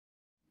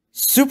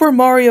Super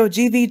Mario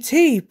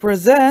GVT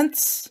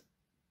presents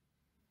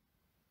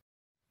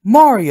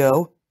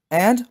Mario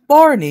and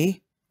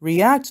Barney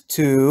react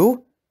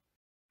to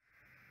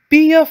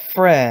Be a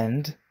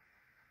Friend.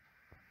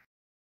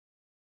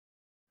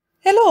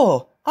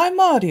 Hello, I'm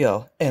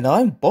Mario and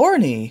I'm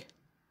Barney.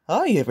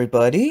 Hi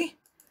everybody.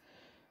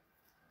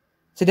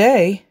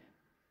 Today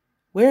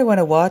we're going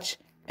to watch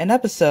an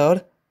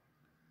episode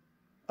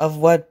of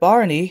what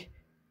Barney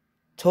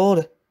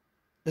told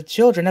the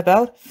children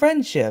about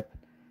friendship.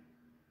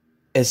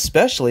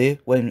 Especially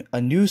when a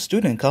new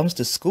student comes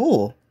to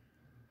school.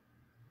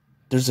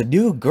 There's a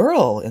new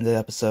girl in the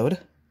episode.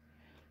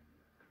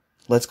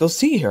 Let's go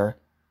see her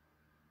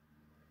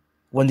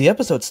when the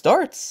episode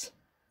starts.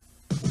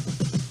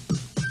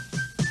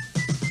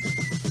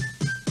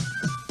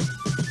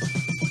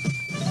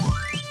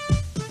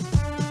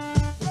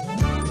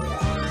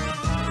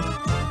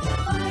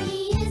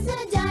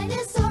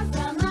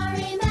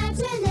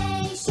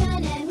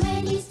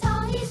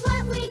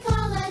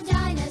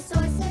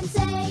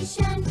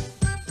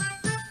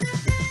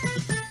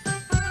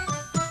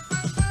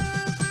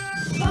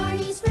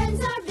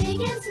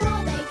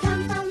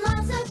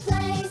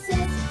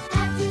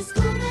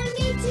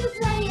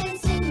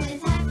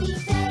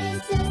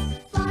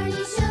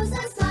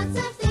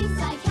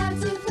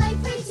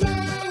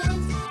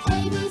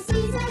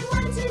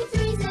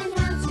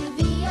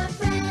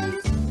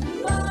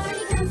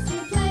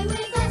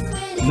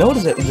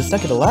 Notice that in the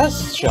second to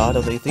last shot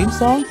of the theme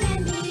song,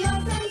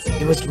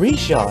 it was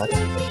reshot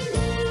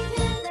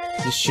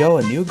to show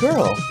a new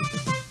girl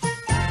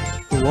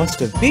who wants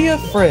to be a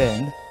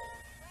friend.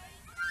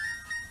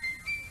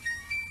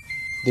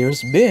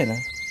 There's Ben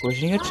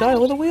pushing a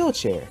child with a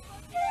wheelchair.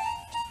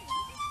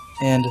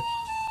 And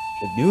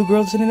the new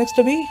girl sitting next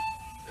to me,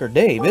 her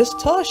name is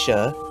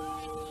Tasha.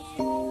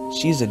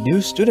 She's a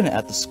new student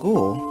at the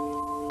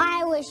school.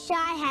 I wish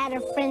I had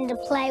a friend to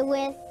play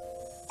with.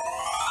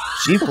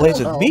 She plays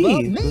with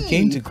me, who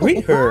came to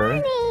greet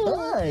her.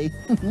 Hi.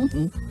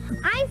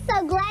 I'm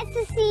so glad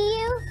to see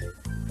you.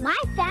 My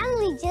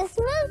family just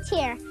moved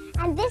here,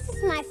 and this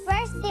is my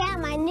first day at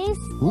my new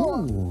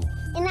school. Ooh.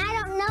 And I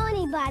don't know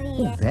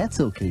anybody yet.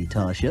 That's okay,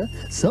 Tasha.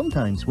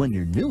 Sometimes when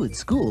you're new at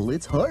school,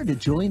 it's hard to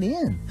join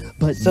in.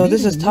 But so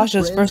this is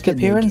Tasha's first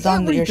appearance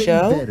on your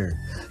show? Better.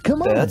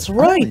 Come on, that's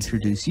right. I'll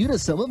introduce you to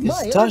some of my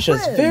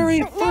Tasha's friends. very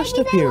But first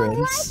maybe they won't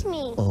appearance like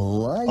me.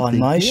 Oh, I on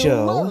think my they'll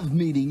show. Love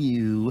meeting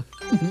you.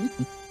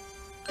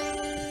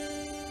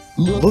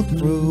 Look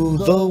through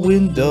the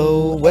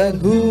window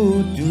and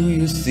who do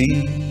you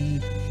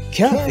see?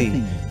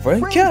 Kathy,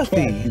 friend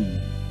Kathy.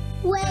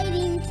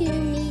 Waiting to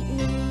meet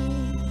me.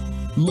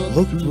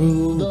 Look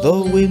through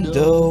the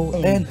window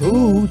and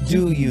who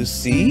do you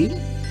see?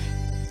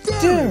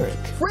 Derek,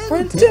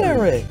 friend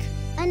Derek.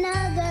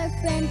 Another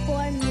friend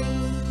for me.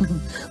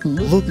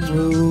 Look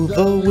through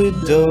the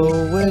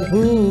window and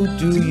who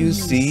do you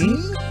see?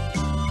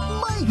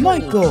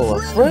 Michael,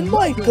 friend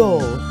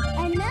Michael.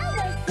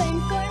 Another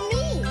friend for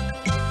me.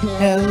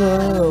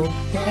 Hello,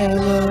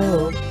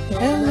 hello,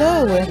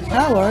 hello, and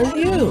how are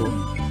you?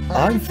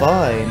 I'm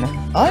fine,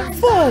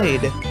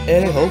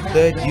 and I hope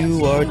that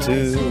you are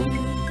too.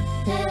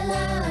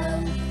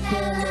 Hello,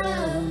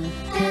 hello,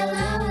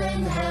 hello,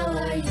 and how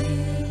are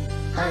you?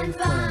 I'm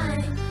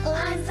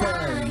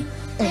fine,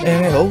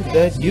 And I hope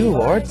that you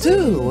are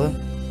too.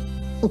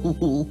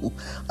 Oh,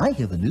 I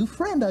have a new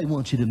friend I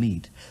want you to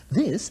meet.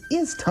 This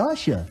is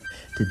Tasha.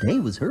 Today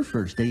was her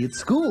first day at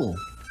school.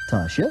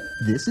 Tasha,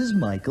 this is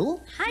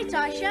Michael. Hi,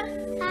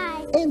 Tasha.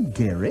 Hi. And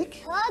Derek.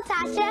 Hello,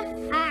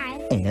 Tasha. Hi.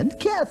 And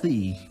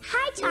Kathy.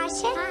 Hi,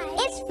 Tasha. Hi.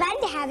 It's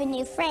fun to have a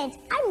new friend.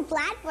 I'm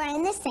glad we're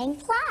in the same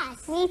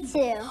class. Me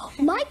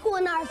too. Michael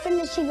and I are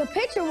finishing a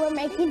picture we're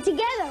making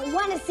together.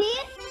 Want to see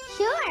it?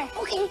 Sure.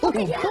 Okay. Oh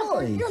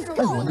boy,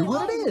 I wonder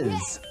what it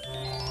is.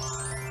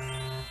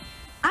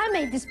 I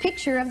made this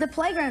picture of the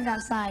playground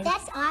outside.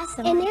 That's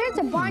awesome. And here's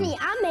a Barney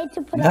I made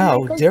to put Now,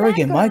 on Michael's Derek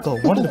and background.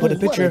 Michael wanted to put a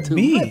picture of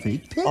me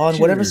terrific picture. on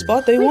whatever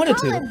spot they We wanted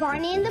call it to,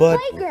 Barney in the but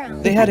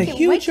playground. they had a I can't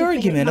wait huge to take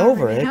argument it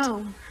over Marvin it.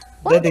 home.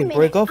 Then they Wait a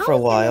break minute. up for a I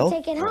was while.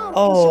 gonna take it home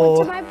Oh. and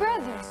show it to my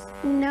brothers.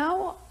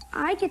 No,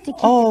 I get to keep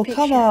Oh, the picture.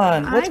 come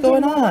on, what's I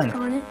going didn't work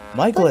on? it.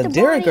 Michael But and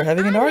the Derek are Barney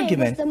having an I made was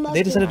argument. the most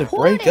They decided to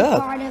break important up,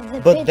 part of the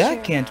but that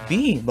picture. can't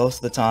be most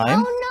of the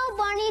time. Oh no,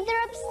 Barney,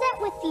 they're upset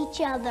with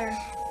each other.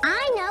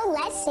 I know,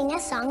 let's sing a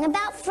song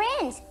about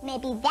friends.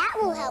 Maybe that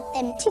will help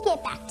them to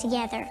get back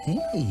together.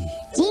 Hey.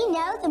 Do you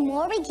know the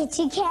more we get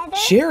together?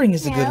 Sharing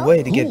is a good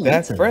way to get Ooh, back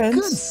that's a good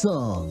friends.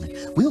 song.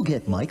 We'll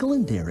get Michael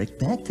and Derek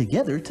back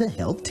together to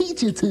help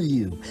teach it to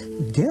you.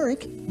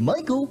 Derek,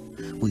 Michael,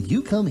 will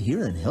you come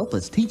here and help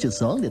us teach a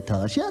song to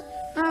Tasha?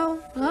 Oh,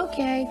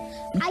 okay.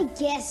 I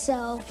guess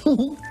so.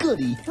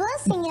 Goody. We'll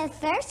sing it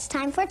first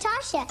time for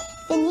Tasha.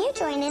 Then you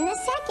join in the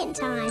second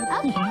time.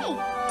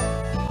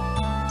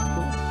 Okay.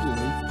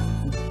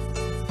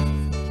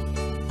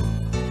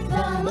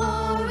 The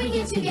more we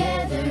get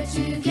together,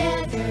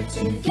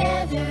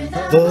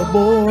 The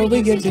more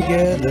we get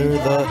together,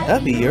 the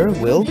happier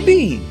we'll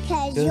be.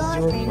 'Cause 'Cause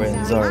your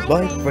friends are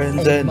my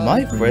friends and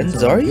my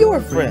friends are your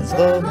friends.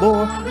 The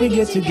more we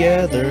get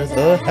together,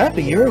 the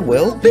happier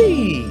we'll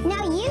be.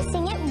 Now you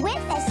sing it with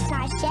us,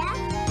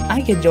 Tasha.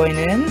 I can join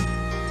in.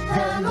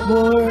 The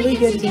more we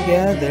get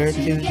together,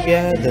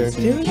 together.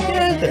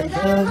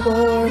 The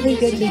more we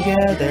get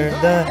together,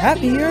 the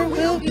happier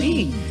we'll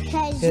be.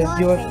 'Cause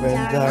your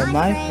friends are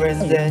my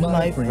friends and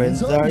my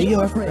friends are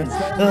your friends.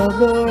 The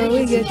more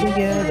we get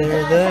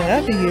together, the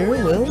happier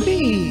we'll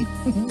be.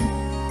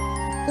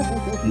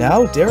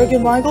 Now Derek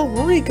and Michael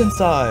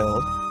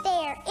reconciled.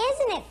 There,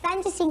 isn't it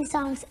fun to sing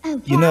songs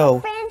about You know,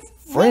 friends?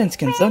 friends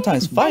can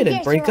sometimes fight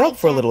and break up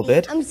for a little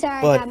bit, I'm sorry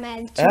I but got mad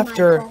at you,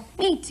 after Michael.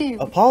 Me too.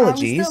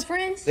 apologies, Are we still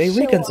friends? they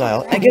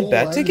reconcile and get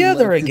back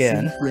together I love to see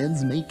again.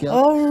 friends make up.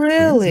 Oh, Friends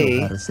know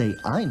really? how to say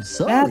I'm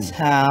sorry. That's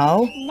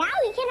how. Now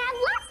we can have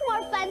lots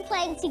more fun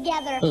playing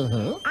together.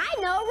 Uh-huh.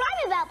 I know a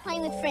rhyme about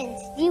playing with friends.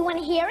 Do you want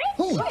to hear it?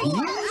 Oh,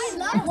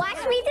 yes.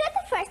 Watch me do it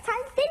the first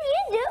time, then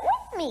you do it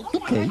with me.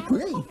 Okay,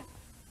 great.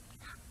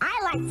 I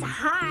like to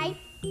hide.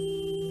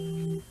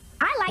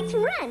 I like to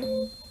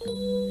run.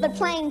 But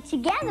playing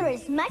together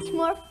is much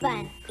more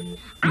fun.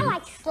 I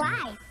like to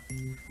slide.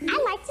 I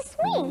like to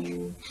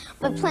swing.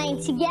 But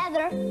playing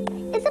together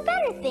is a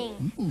better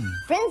thing.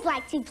 Friends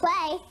like to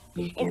play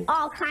in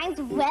all kinds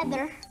of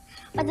weather.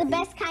 But the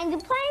best kind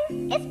of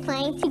playing is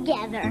playing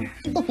together.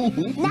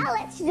 Now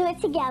let's do it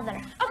together.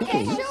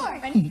 Okay,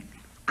 sure.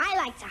 I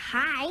like to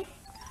hide.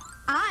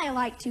 I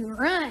like to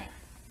run.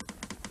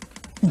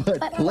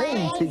 But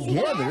playing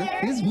together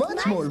is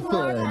much more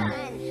fun.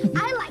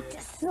 I like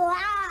to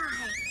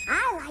slide.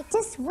 I like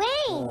to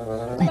swing.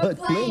 But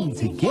playing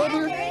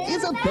together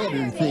is a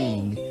better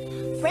thing.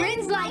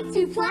 Friends like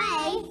to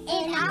play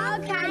in all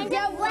kinds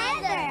of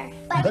weather.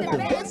 But the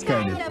best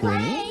kind of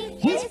playing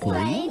is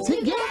playing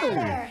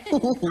together.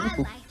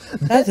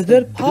 That's a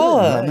good Good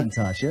poem. line,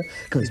 Tasha.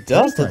 Because It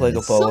does look like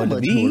a so poem to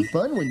much me. more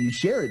fun when you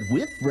share it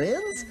with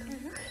friends.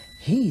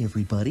 Hey,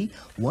 everybody,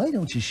 why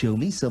don't you show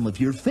me some of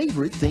your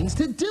favorite things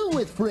to do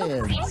with friends?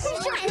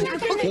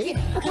 Okay,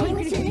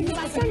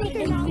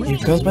 Here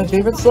comes my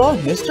favorite song,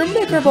 Mr.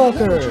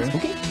 Knickerbocker.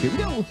 okay, here we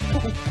go.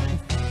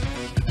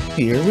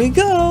 Here we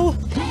go.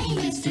 Hey,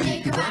 Mr.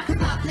 Knickerbocker,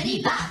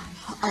 boppity bop.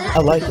 I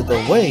like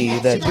the way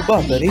that you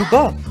boppity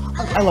bop.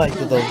 I like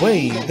the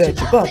way that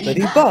you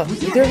boppity bop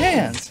with your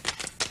hands.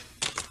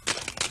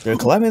 They're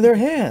clapping their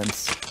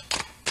hands.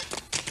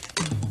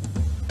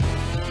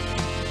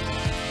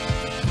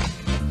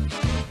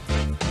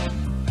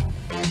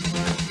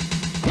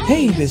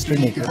 Hey, Mr.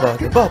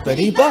 Knickerbocker,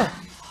 boppity bop.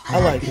 I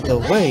like the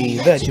way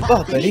that you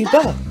boppity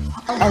bop.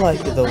 I like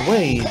the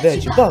way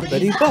that you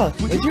boppity bop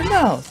with your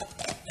mouth.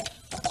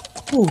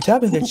 Ooh,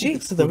 tapping their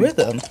cheeks to the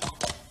rhythm.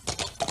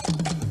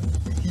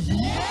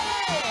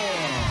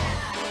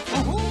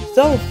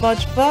 So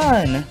much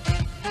fun!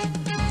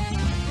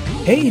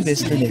 Hey,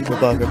 Mr.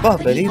 Knickerbocker,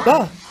 boppity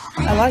bop.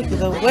 I like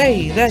the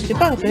way that you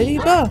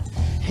boppity bop.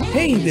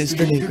 Hey,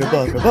 Mr.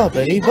 Knickerbocker,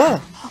 boppity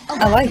bop.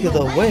 I like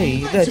the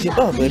way that you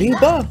boppity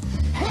bop.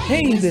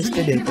 Hey,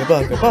 Mr.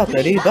 Knickerbocker,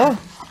 boppity bop.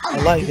 I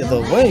like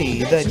the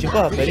way that you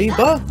boppity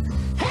bop.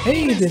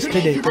 Hey, Mr.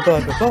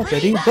 Knickerbocker,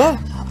 boppity bop.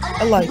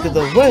 I like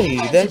the way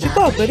that you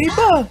boppity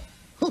bop.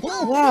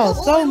 Wow,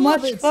 so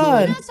much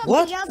fun!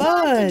 What to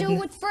do fun!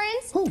 with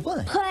friends? Oh,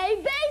 what? Play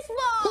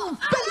baseball.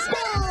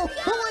 Baseball!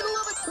 Oh, I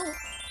love it!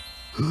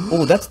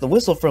 Oh, that's the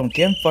whistle from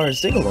Campfire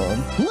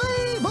Sing-Along.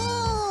 Play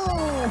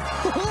ball!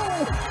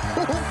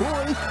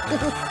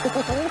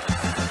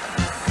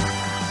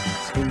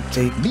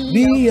 Take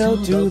me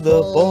out to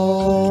the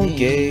ball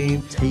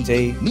game.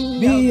 Take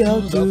me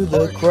out to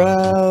the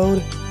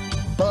crowd.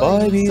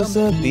 Buy me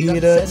some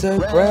peanuts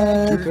and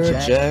Cracker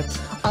Jacks.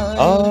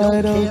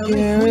 I don't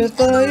care if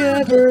I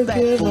ever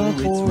give up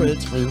for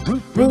its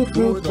root. Root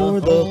for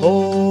the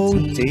whole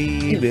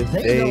team. If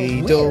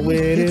they don't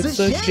win, it's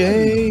a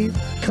shame.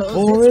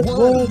 For it's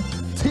 1,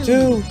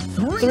 2,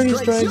 3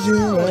 strikes,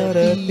 you're out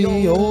at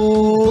the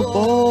old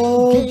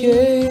ball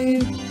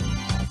game.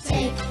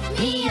 Take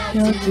me out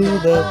Out to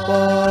the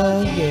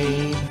ball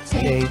game.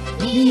 Take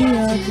me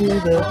out to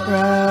the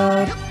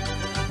crowd.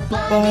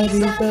 Buy me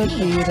some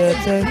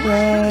peanuts and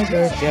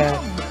Cracker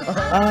Jacks.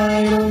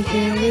 I don't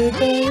care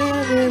if I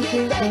ever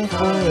give up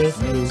for its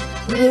root.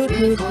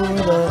 Root for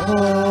the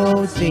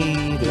whole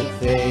team. If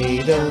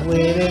they don't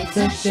win, it's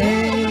a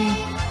shame.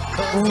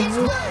 For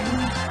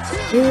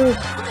it's 2,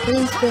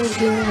 3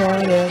 strikes, you're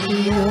out at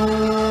the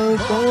old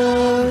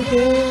ball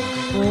game.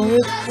 For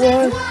it's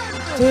 1,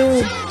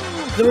 2,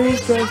 3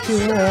 strikes,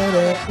 you're out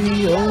at the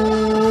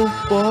old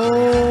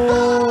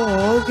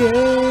ball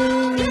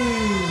game.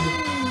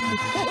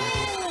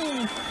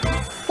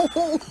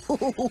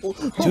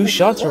 2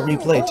 shots were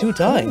replayed 2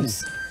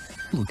 times.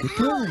 Look at I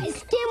that.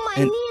 skinned my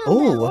And- knee on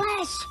ooh, that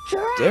last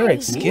strike.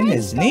 Derek skinned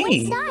his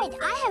knee. Go inside.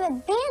 I have a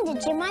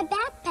bandage in my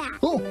backpack.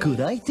 Oh, good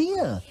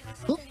idea.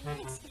 Oh,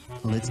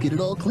 let's get it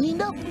all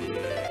cleaned up.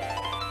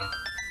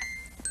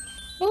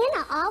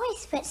 Nana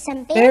always puts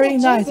some bandages Very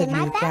nice in of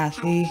my you, backpack,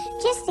 Kathy.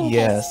 just in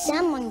Yes. case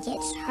someone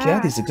gets hurt.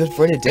 Kathy's a good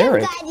friend of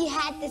Derek. I'm glad you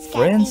had this,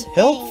 Friends Kathy.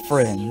 help Thanks.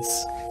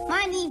 friends.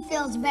 My knee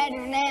feels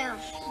better now.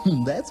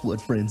 That's what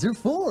friends are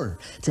for,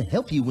 to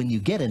help you when you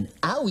get an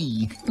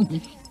owie.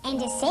 And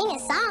to sing a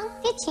song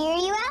to cheer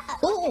you up.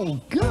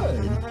 Oh,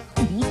 good.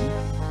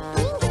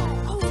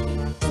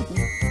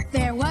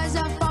 There was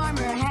a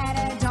farmer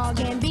had a dog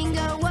and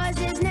Bingo was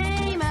his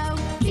name. Oh,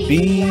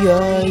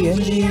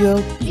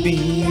 B-I-N-G-O,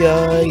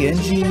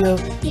 B-I-N-G-O,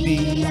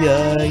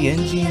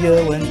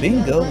 B-I-N-G-O, and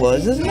Bingo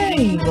was his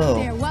name.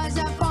 there was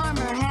a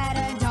farmer had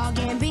a dog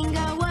and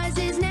Bingo was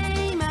his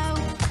name.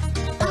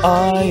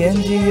 Oh,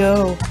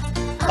 I-N-G-O,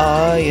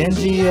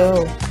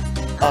 I-N-G-O,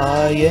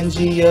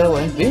 I-N-G-O,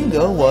 and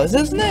Bingo was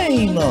his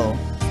name.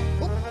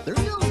 There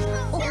you go.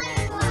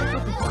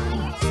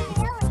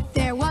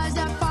 there was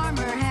a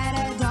farmer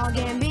had a dog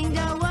and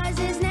Bingo was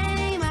his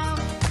name. Oh,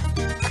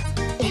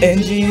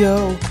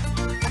 N-G-O,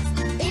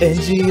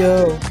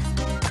 N-G-O,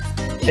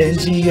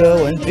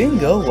 N-G-O, and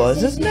Bingo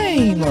was his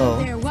name.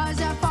 there was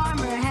a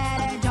farmer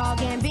had a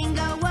dog and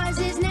Bingo was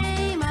his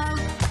name. Oh,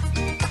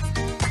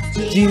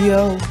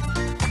 G-O,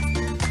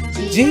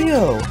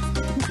 G-O,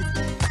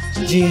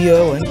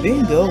 G-O, and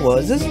Bingo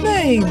was his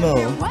name.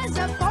 there was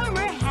a farmer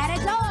had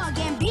a dog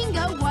and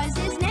Bingo was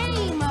his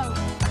name.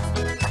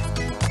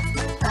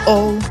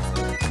 Oh,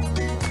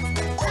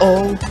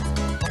 Oh,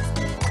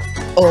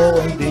 oh,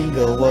 and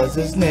Bingo was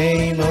his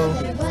name. There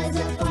was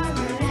a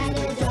farmer had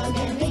a dog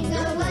and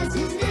Bingo was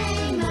his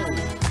name.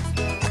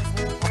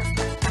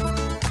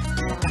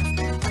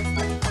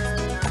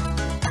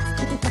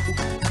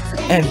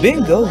 And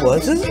Bingo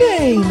was his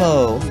name.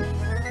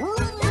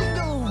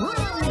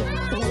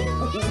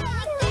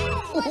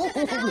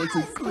 That's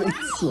a great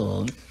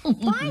song.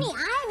 Barney,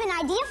 I have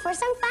an idea for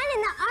some fun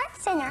in the art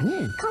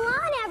center. Come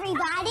on,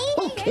 everybody.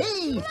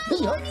 Okay,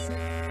 the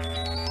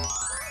arts.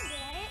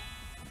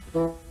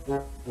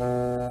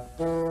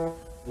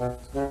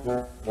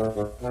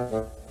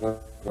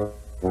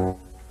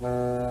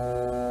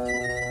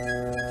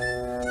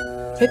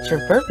 Picture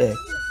perfect.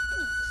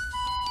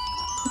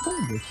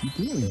 Oh, what's she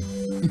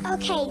doing?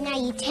 Okay, now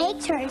you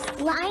take turns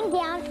lying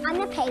down on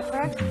the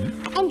paper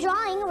and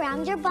drawing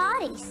around your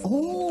bodies.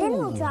 Then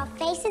we'll draw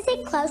faces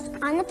and close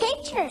on the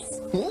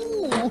pictures.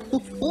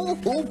 Oh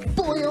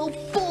boy, oh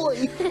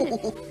boy.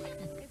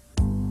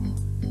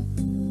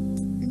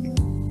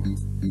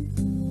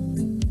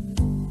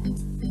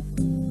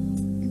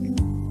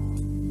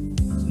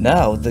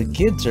 Now the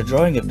kids are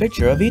drawing a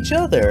picture of each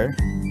other.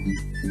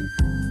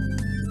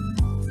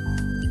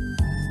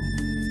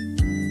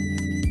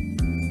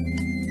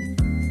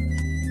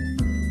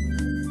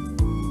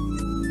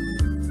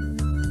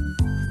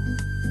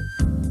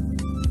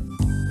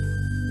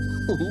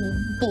 Oh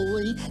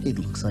boy, it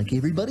looks like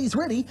everybody's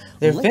ready.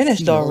 They're Let's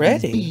finished see all these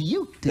already.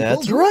 beautiful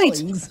That's right.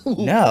 drawings.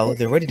 Now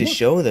they're ready to Look,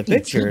 show the it's the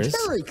pictures.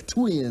 Derek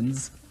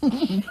twins.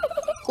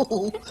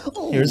 Oh,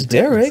 Here's that was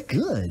Derek.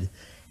 Good.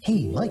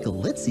 Hey, Michael,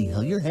 let's see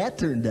how your hat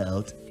turned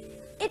out.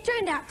 it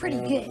turned out pretty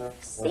good.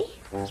 See?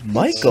 Sure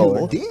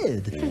Michael.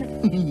 did.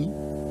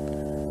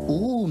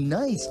 Oh,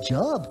 nice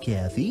job,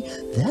 Kathy.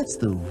 That's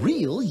the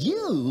real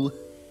you.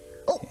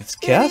 Oh, It's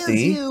it is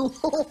Kathy. you.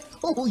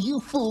 Oh, you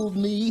fooled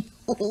me.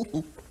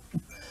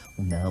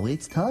 Now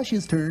it's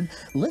Tasha's turn.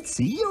 Let's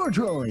see your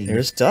drawing.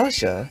 Here's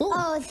Tasha.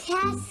 Oh,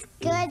 that's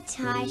good,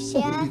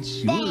 Tasha. It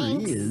sure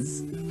Thanks.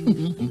 is.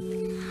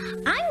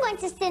 I'm going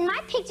to send my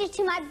picture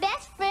to my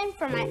best friend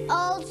from my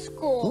old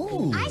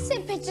school. Ooh. I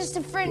send pictures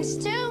to friends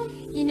too.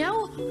 You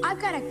know, I've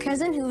got a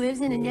cousin who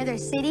lives in another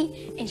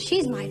city, and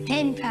she's my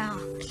pen pal.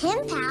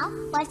 Pen pal?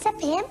 What's a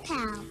pen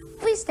pal?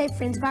 We stay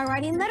friends by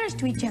writing letters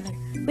to each other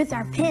with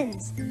our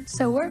pens,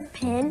 so we're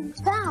pen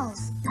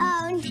pals.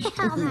 Oh,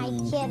 now I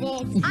get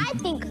it. I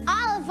think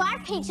all of our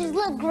pictures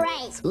look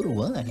great. So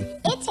do I.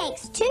 It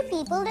takes two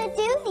people to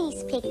do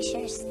these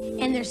pictures.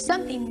 And there's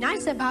something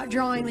nice about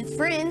drawing with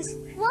friends.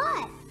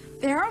 What?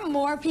 There are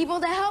more people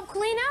to help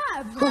clean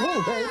up.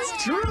 Oh,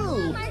 that's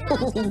true.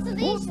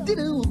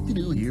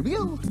 Whoop-de-doo, here we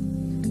go.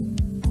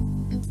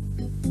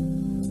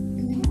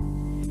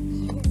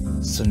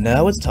 So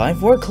now it's time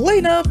for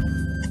cleanup.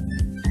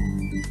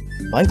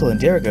 Michael and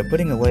Derek are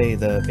putting away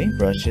the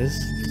paintbrushes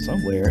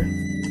somewhere.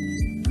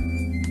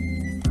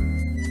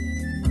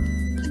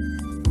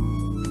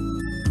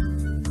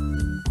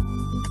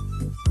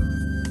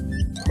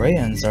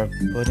 Crayons are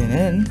putting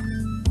in,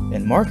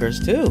 and markers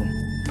too.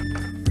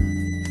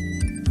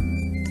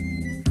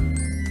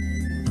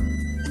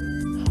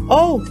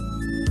 Oh,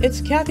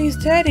 it's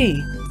Kathy's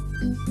teddy.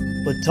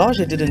 But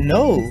Tasha didn't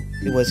know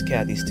it was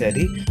Kathy's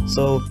teddy,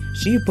 so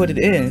she put it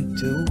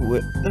into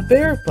the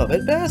bear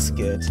puppet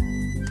basket.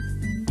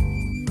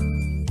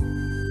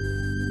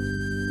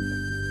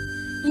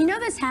 You know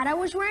this hat I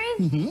was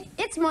wearing?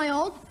 It's my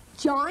old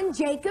John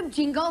Jacob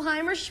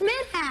Jingleheimer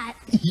Schmidt hat.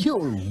 Your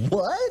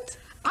what?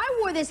 I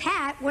wore this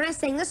hat when I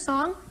sang the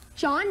song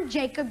John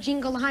Jacob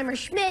Jingleheimer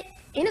Schmidt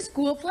in a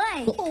school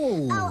play.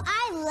 Oh,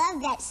 I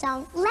love that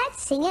song.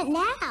 Let's sing it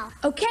now.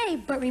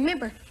 Okay, but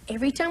remember,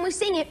 every time we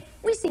sing it,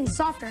 we sing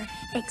softer,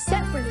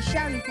 except for the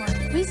shouting part.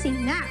 We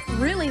sing that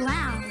really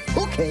loud.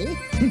 Okay,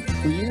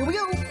 here we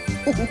go.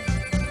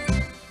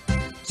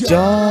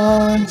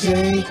 John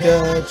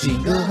Jacob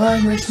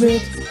Jingleheimer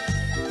Schmidt.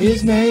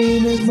 His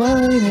name is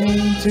my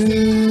name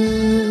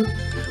too.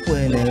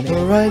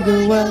 Whenever I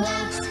go out,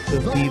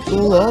 the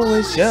people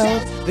always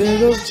shout, there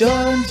goes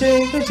John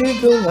Jacob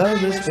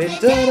Jingleheimer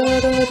Schmidt. Da da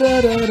da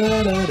da da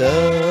da da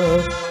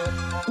da.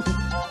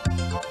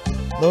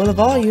 Lower the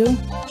volume.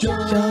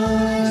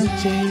 John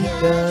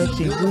Jacob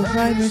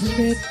Jingleheimer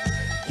Schmidt.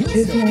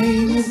 His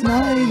name is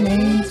my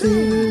name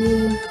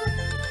too.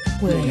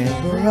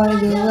 Whenever I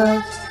go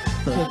out,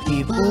 the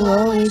people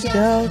always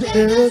shout,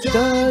 there was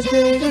John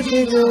Jacob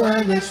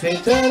Jingleheimer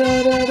Schmidt. Da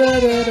da da da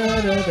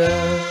da da da.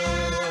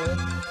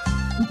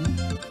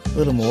 A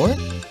little more.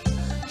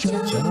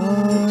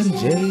 John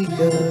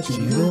Jacob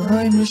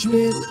Jingleheimer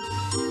Schmidt.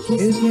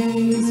 His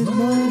name is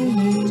my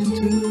name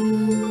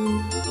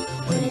too.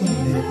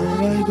 Whenever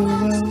I go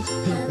out,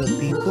 the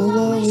people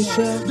always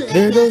shout,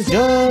 there goes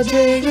John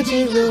Jacob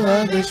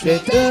Jingleheimer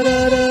Schmidt. Da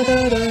da da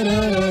da da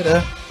da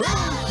da.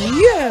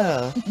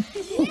 Yeah.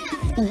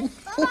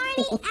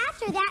 Barney,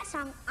 after that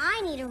song,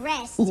 I need a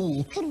rest.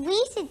 Could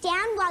we sit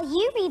down while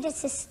you read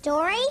us a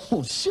story?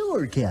 Oh,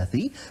 sure,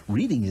 Kathy.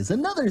 Reading is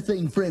another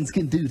thing friends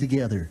can do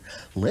together.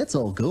 Let's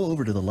all go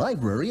over to the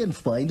library and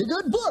find a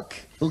good book,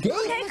 okay?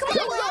 Okay,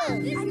 come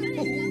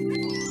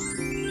on.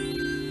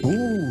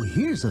 Oh,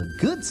 here's a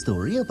good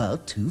story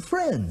about two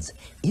friends.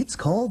 It's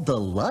called The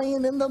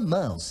Lion and the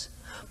Mouse.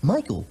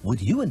 Michael,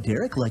 would you and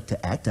Derek like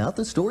to act out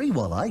the story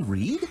while I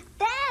read?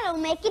 That'll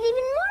make it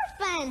even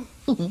more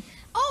fun.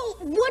 Oh,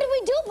 what do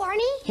we do,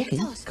 Barney? Okay,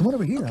 come on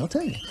over here, I'll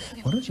tell you.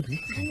 Why don't you put on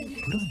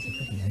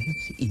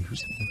the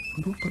ears?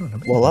 Put on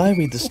them. While I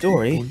read the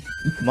story,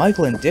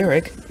 Michael and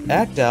Derek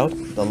act out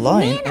The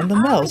Lion and the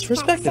Mouse, That's a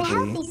respectively.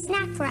 healthy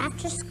snack for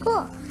after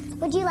school.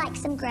 Would you like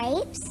some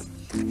grapes?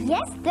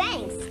 Yes,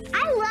 thanks.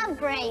 I love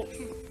grapes.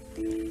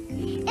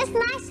 It's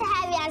nice to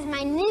have you as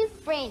my new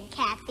friend,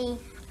 Kathy.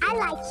 I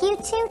like you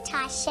too,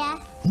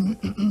 Tasha.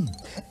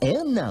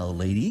 And now,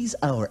 ladies,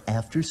 our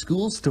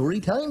after-school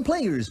storytime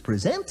players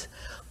present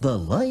The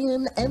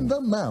Lion and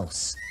the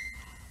Mouse.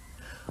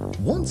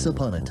 Once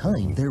upon a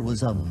time, there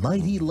was a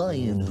mighty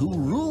lion who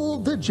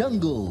ruled the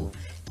jungle.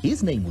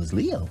 His name was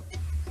Leo.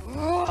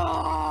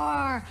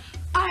 Roar!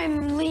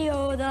 I'm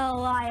Leo the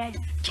Lion,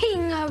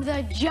 king of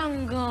the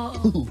jungle.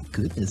 Oh,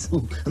 goodness.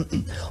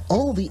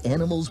 All the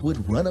animals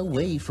would run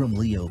away from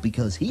Leo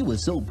because he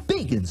was so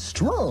big and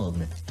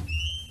strong.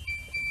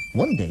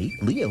 One day,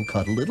 Leo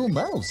caught a little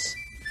mouse.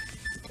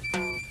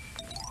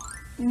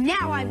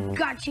 Now I've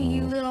got you,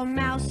 you little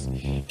mouse,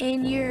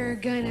 and you're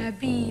gonna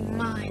be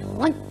my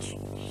lunch.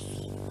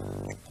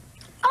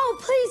 Oh,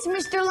 please,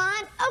 Mr.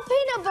 Lion, a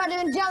peanut butter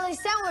and jelly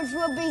sandwich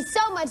will be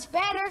so much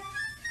better.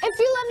 If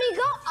you let me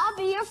go, I'll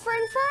be your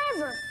friend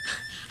forever.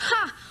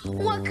 Ha!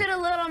 What could a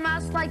little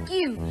mouse like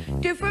you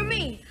do for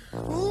me?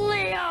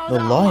 Leo The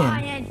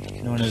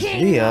lion, known as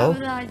king Leo, of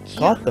the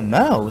caught the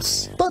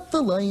mouse. But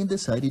the lion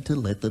decided to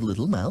let the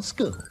little mouse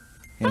go.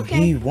 And Okay,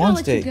 he I'll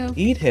wants let you to go.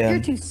 eat You're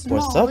him too for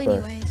small supper.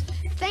 anyways.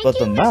 Thank But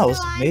you, the Mr. mouse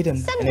Lion. made him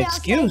Someday an I'll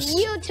excuse. thank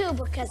you too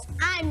because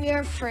I'm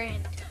your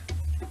friend.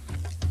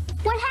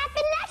 What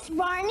happened next,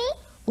 Barney?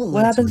 Well,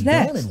 What let's happens read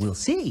on next? and we'll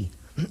see.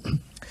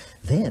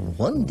 Then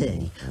one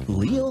day,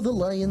 Leo the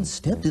lion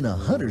stepped in a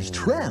hunter's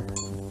trap,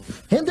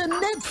 and a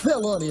net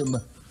fell on him.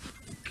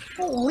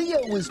 Leo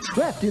was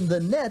trapped in the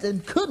net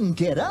and couldn't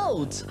get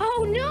out.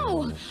 Oh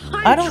no!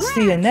 I don't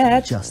see a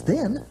net. Just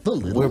then, the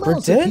little We're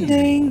mouse appeared.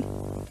 pretending.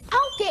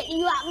 I'll get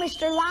you out,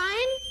 Mr.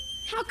 Lion.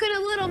 How could a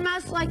little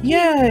mouse like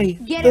Yay!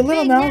 you get The a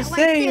little big mouse net like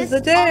saves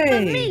this the off of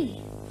day.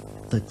 me?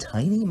 The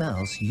tiny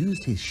mouse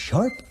used his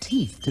sharp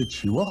teeth to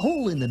chew a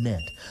hole in the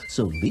net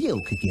so Leo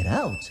could get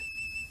out.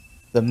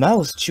 The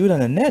mouse chewed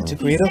on a net to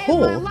create a Saved my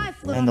hole, life,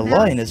 little and the mouse.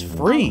 lion is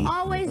free.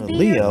 I'll always Or be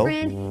Leo, your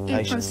friend and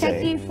I should protect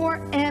say. you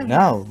forever.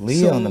 Now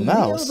Leo So and the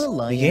mouse Leo the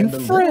lion became and the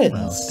little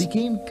mouse friends.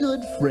 became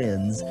good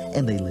friends,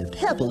 and they lived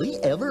happily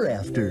ever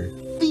after.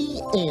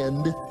 The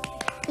end.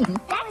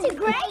 That's a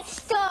great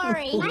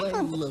story. Oh, I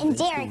Michael love and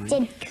that Derek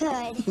story. did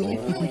good.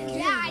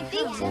 Yeah, I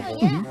think so,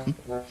 yeah.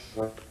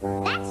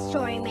 That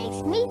story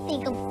makes me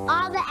think of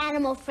all the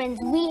animal friends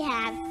we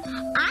have.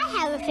 I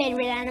have a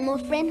favorite animal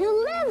friend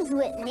who lives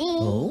with me.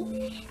 Oh,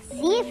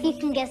 See if you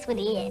can guess what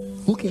he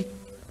is. okay.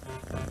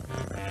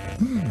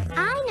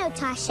 I know,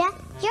 Tasha.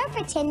 You're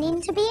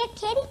pretending to be a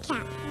kitty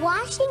cat,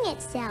 washing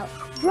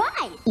itself.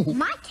 Right.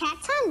 My cat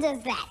Tom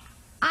does that.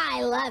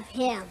 I love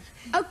him.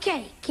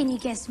 Okay, can you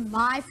guess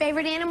my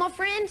favorite animal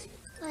friend?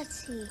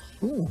 Let's see.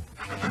 Ooh.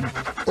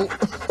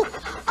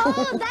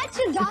 Oh, that's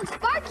your dog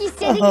Sparky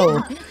sitting Oh.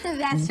 up.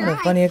 That's What a right.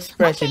 funny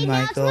expression, Okay,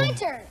 now it's Michael. my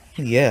turn.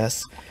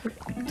 Yes.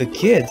 The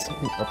kids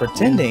are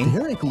pretending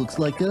Derek looks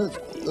like a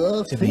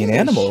to be an fish.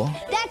 animal.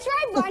 That's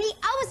right, Barney.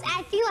 I was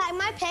acting like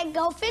my pet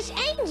goldfish,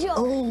 Angel.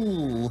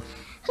 Oh,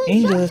 Who's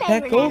Angel your is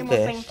pet favorite animal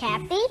goldfish.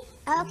 friend, Kathy?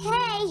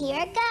 Okay,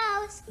 here it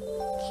goes.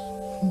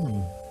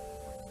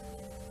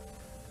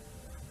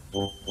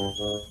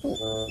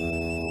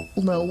 well,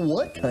 now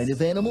what kind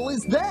of animal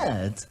is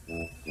that?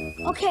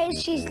 Okay,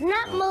 she's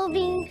not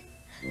moving.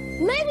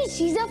 Maybe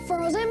she's a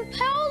frozen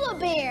polar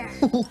bear.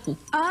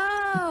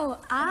 Oh,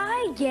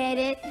 I get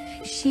it.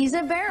 She's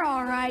a bear,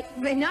 all right,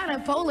 but not a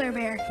polar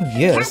bear.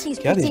 Yes,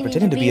 Kathy's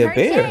pretending to be a her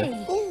bear.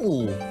 teddy.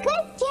 Oh,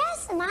 Good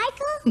guess,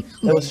 Michael.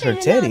 That was her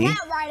Should've known teddy,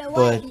 that right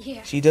away. but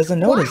Yeah. she doesn't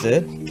notice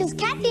it. Because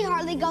Kathy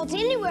hardly goes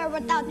anywhere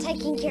without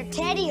taking your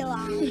teddy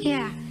along.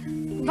 Yeah.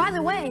 By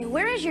the way,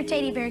 where is your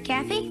teddy bear,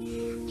 Kathy?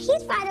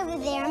 He's right over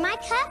there in my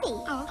cubby.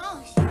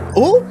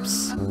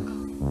 Oops!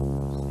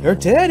 Her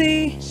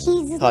teddy!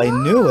 He's I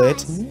knew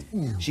it. lost.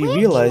 She Where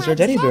realized can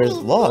her my teddy bear is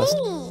teddy lost,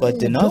 be? but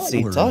did not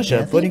see don't worry, Tasha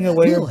Kathy. putting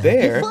away her We'll have to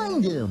bear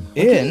find him.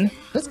 in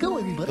Let's go,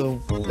 everybody. the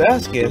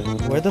basket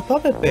where the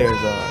puppet bears are.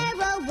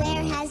 Where, oh,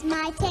 where has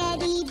my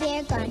teddy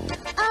bear gone?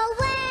 Oh,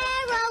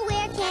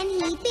 where can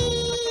he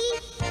be?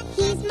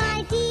 He's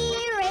my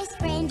dearest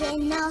friend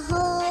in the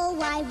whole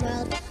wide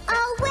world.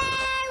 Oh,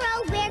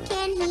 where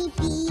can he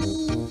be?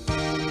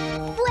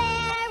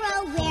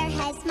 Where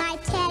has my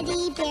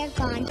teddy bear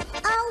gone?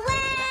 Oh,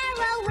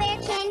 where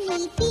can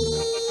he be?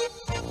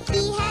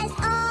 He has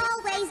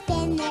always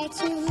been there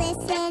to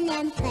listen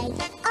and play.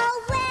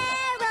 Oh,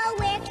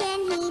 where can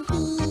he be?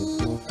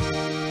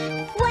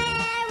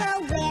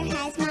 Where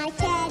has my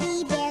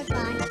teddy bear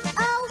gone?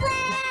 Oh,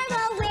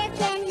 where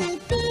can he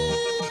be?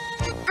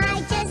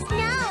 I just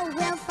know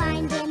we'll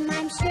find him,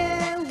 I'm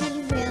sure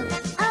we will.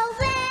 Oh,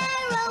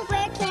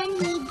 where can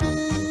he be?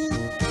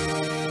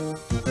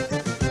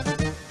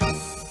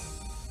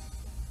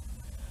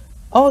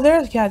 Oh,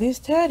 there's Kathy's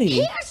teddy.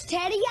 Yes,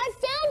 Teddy, I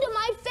found him.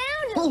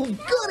 Oh,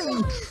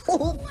 goody!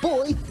 Oh,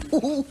 boy!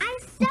 Oh. I'm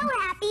so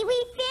happy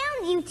we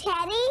found you,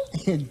 Teddy.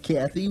 And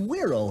Kathy,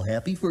 we're all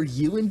happy for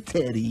you and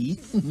Teddy.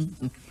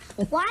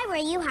 Why were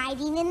you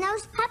hiding in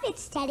those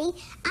puppets, Teddy?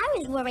 I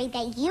was worried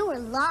that you were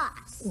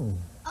lost.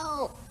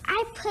 Oh,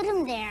 I put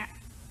him there.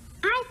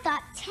 I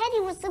thought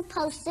Teddy was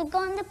supposed to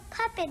go in the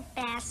puppet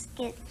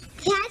basket.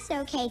 That's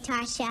okay,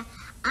 Tasha.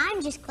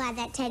 I'm just glad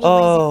that Teddy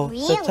Oh,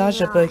 wasn't so really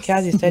Tasha put lost.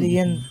 Kathy's teddy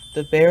in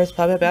the bear's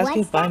puppet basket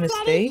What's by that,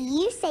 mistake? Daddy?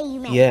 You say you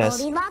meant Yes.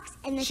 Goldilocks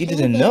and the She three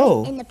didn't bears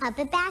know. in the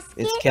puppet basket?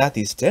 It's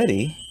Kathy's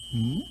teddy.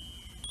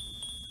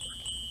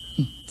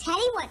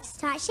 Teddy wants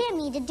Tasha and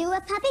me to do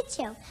a puppet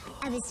show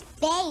of his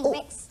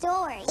favorite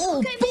stories.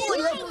 Oh,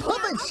 boy, a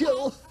puppet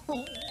show!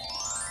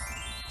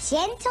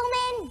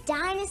 Gentlemen,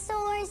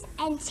 dinosaurs,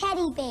 and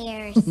teddy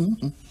bears.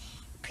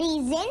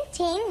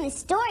 Presenting the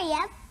story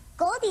of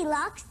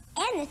Goldilocks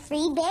and the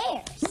three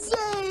bears.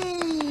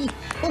 Yay!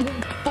 Oh,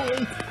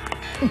 boy!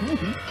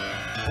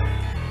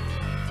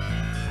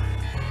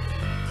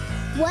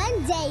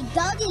 One day,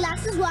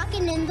 Goldilocks was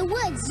walking in the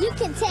woods. You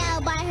could tell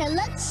by her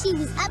look she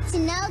was up to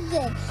no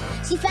good.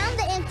 She found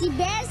the empty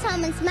bear's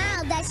home and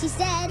smiled as she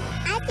said,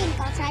 I think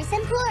I'll try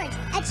some porridge,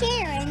 a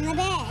chair in the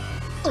bed.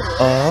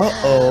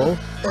 Uh-oh.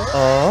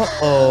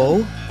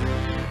 Uh-oh.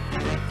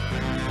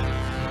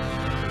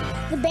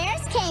 The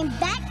bears came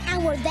back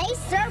and were they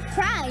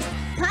surprised.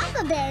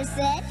 Papa Bear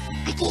said,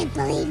 I can't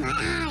believe my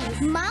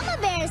eyes. Mama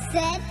Bear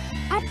said,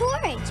 our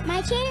porridge,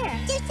 my chair.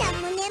 There's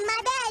someone in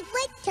my bed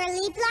with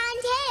curly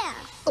blonde hair.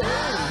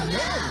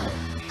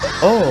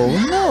 Oh,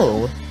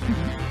 no.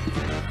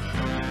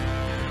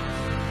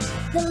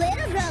 The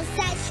little girl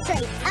sat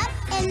straight up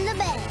in the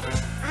bed.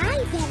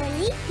 I better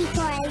leave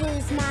before I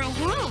lose my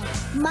head.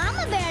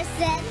 Mama Bear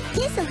said,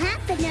 this'll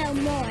happen no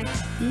more.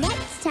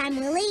 Next time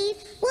we leave,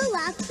 we'll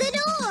lock the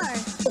door.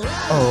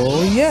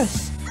 Oh,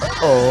 yes.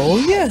 Oh,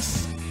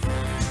 yes.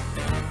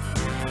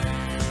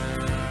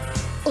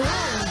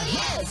 Oh,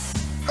 yes!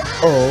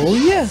 Oh,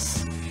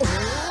 yes.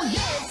 Oh,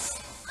 yes!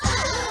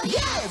 Oh,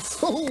 yes!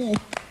 Oh,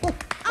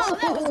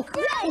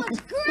 That was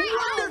great.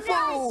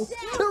 wonderful!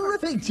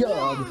 Terrific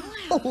job!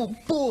 Oh,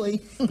 boy!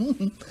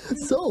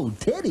 So,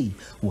 Teddy,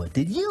 what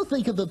did you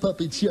think of the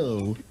puppet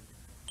show?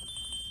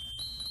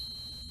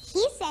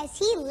 He says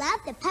he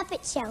loved the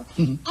puppet show,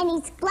 and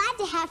he's glad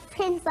to have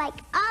friends like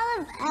all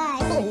of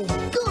us. Oh,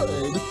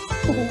 good!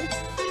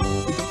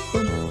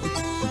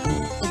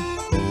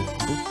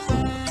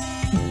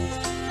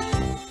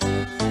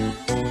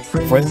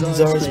 Friends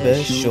are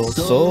special,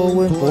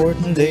 so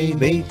important, they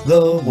make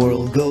the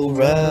world go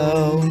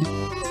round.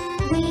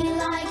 We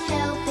like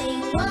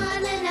helping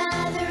one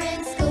another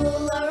in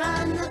school or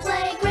on the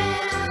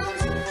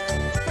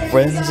playground.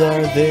 Friends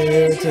are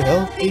there to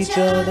help each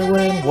other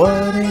when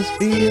one is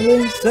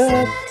feeling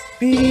sad.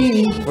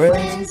 Being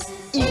friends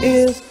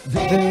is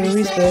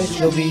very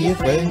special. Be a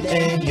friend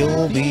and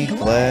you'll be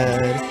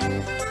glad.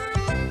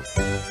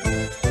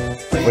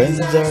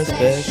 Friends are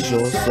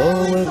special,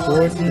 so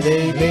important,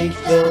 they make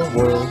the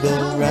world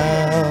go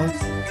round.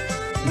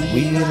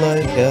 We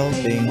like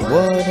helping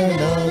one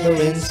another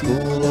in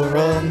school or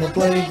on the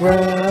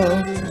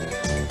playground.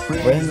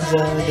 Friends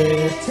are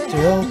there to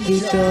help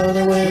each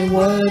other when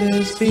one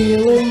is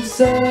feeling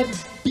sad.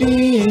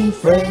 Being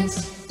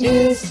friends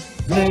is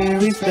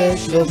very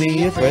special.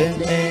 Be a friend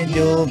and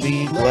you'll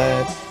be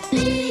glad.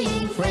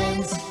 Being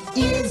friends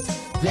is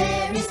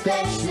very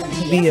special.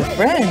 Be a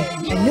friend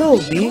and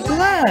you'll be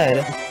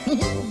glad.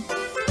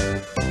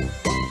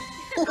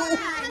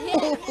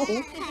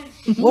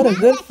 What a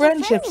good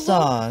friendship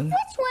song.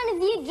 Which one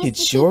of you just It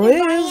to sure keep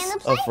your Barney is and the a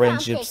playground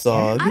friendship picture.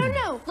 song. I don't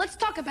know. Let's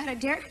talk about it,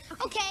 Derek.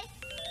 Okay.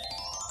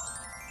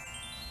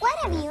 What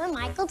have you and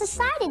Michael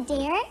decided,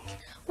 Derek?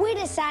 We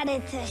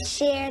decided to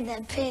share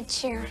the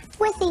picture.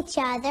 With each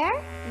other?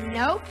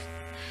 Nope.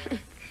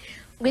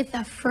 With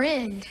a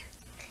friend.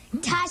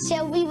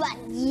 Tasha, we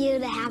want you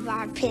to have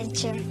our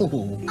picture.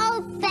 Oh,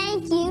 Oh,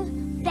 thank you.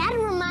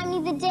 That'll remind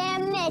me the day I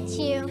met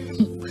you.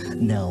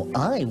 now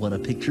I want a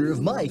picture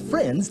of my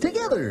friends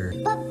together.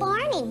 But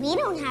Barney, we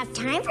don't have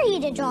time for you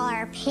to draw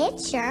our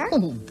picture.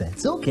 Oh,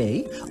 that's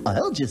okay.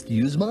 I'll just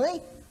use my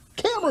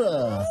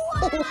camera.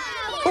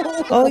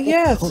 Oh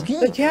yes, Okay,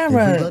 the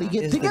camera everybody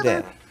get is together.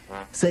 the day.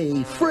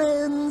 Say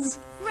friends.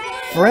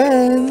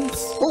 Friends.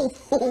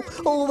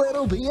 Oh,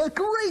 that'll be a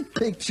great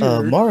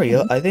picture.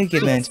 Mario, I think it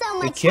I'm meant so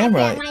the much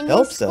camera happier at my new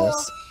helps school.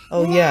 us.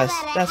 Oh Now yes,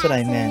 that I that's what I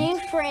have some meant.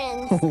 New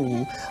friends.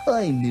 Oh,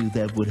 I knew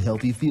that would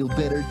help you feel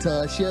better,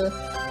 Tasha.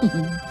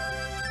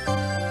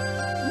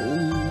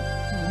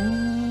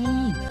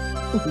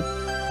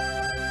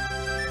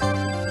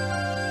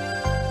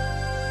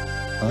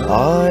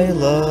 I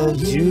love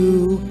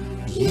you,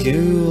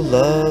 you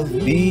love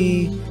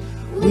me.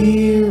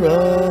 We're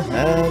a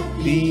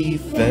happy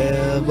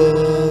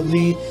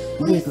family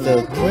with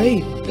a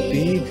great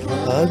big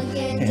hug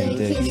and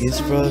a kiss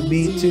from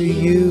me to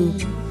you.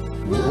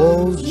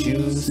 Won't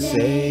you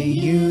say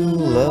you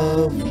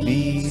love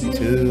me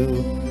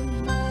too?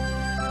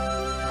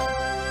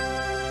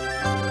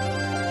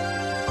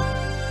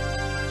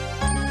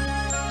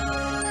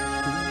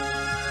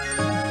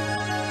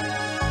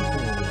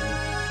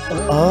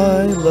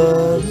 I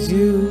love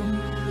you,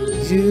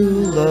 you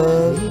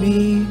love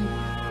me.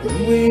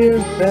 We're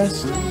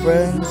best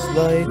friends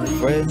like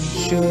friends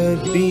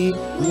should be.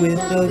 With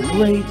a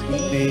great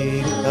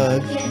big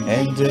hug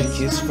and a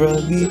kiss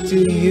from me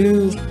to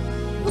you.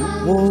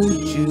 Won't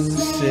you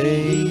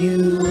say you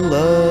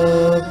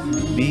love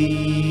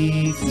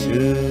me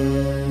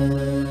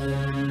too?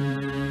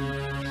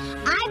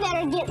 I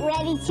better get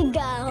ready to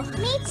go.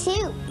 Me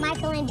too.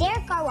 Michael and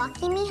Derek are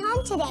walking me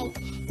home today.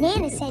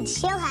 Nana said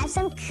she'll have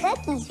some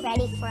cookies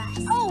ready for us.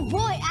 Oh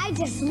boy, I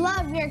just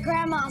love your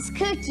grandma's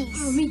cookies.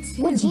 Oh, me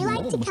too. Would you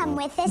like to come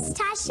with us,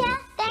 Tasha?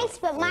 Thanks,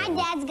 but my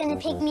dad's gonna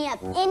pick me up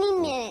any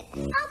minute.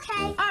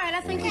 Okay. All right,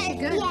 I think we should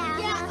go.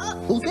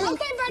 Yeah. Okay.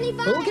 Okay, Barney,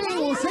 bye. Okay,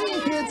 we'll see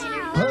you, kids.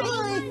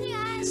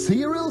 Bye-bye. See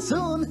you real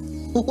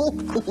soon.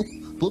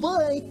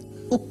 Bye-bye.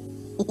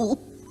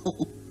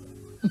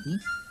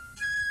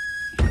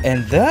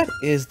 And that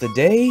is the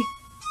day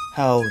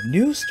how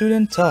new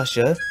student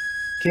Tasha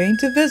came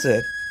to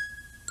visit,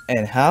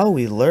 and how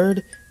we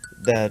learned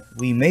that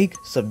we make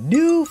some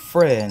new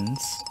friends.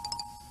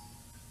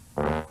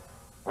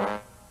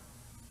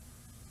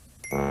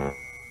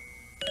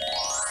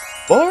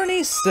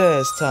 Barney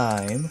says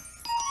time.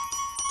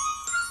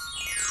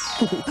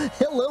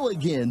 Hello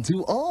again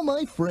to all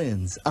my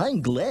friends.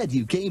 I'm glad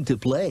you came to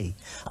play.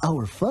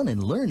 Our fun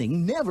and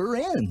learning never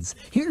ends.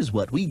 Here's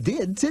what we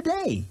did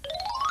today.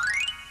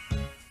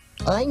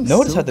 I'm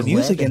Notice so how the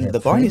music glad to in have the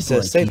Barney friends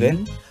says like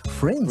statement you.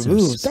 Friends are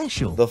removes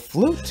special. the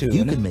flute You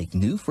tune, can make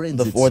new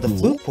friends at or the school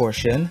flute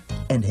portion,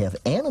 and have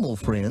animal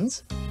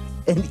friends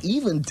and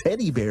even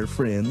teddy bear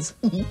friends.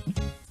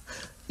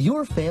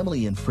 Your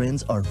family and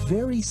friends are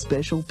very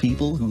special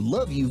people who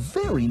love you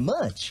very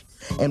much.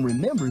 And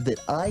remember that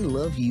I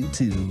love you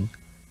too.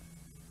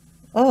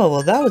 Oh,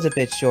 well, that was a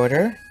bit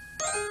shorter.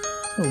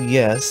 Oh,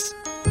 yes.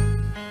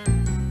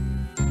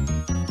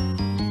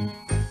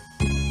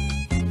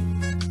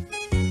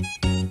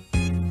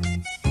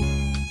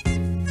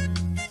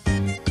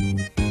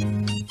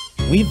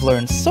 We've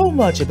learned so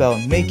much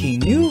about making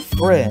new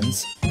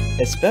friends,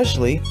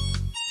 especially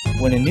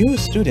when a new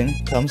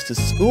student comes to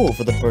school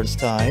for the first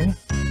time.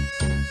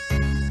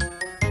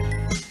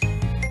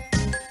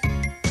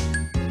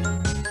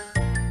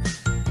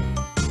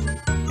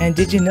 And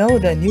did you know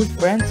that new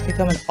friends can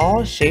come in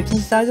all shapes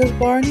and sizes,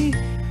 Barney?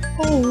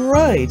 Oh,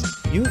 right!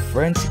 New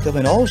friends can come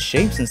in all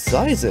shapes and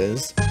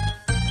sizes.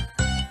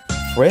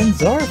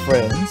 Friends are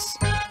friends.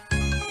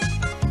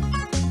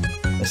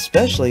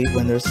 Especially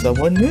when there's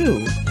someone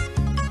new.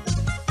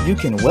 You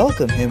can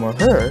welcome him or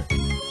her.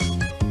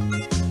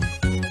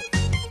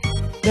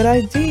 Good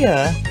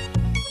idea!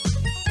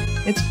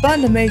 It's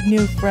fun to make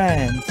new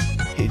friends.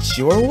 It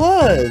sure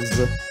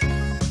was!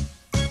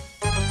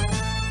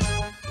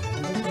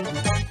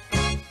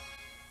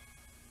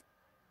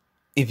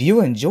 If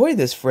you enjoyed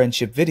this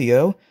friendship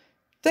video,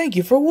 thank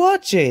you for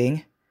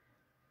watching!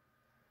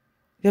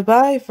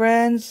 Goodbye,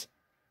 friends!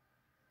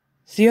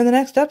 See you in the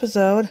next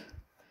episode!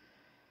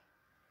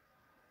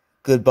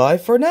 Goodbye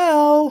for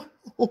now!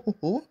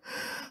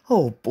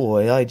 Oh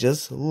boy, I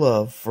just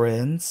love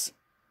friends.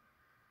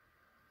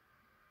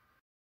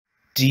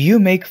 Do you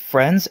make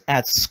friends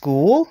at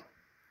school?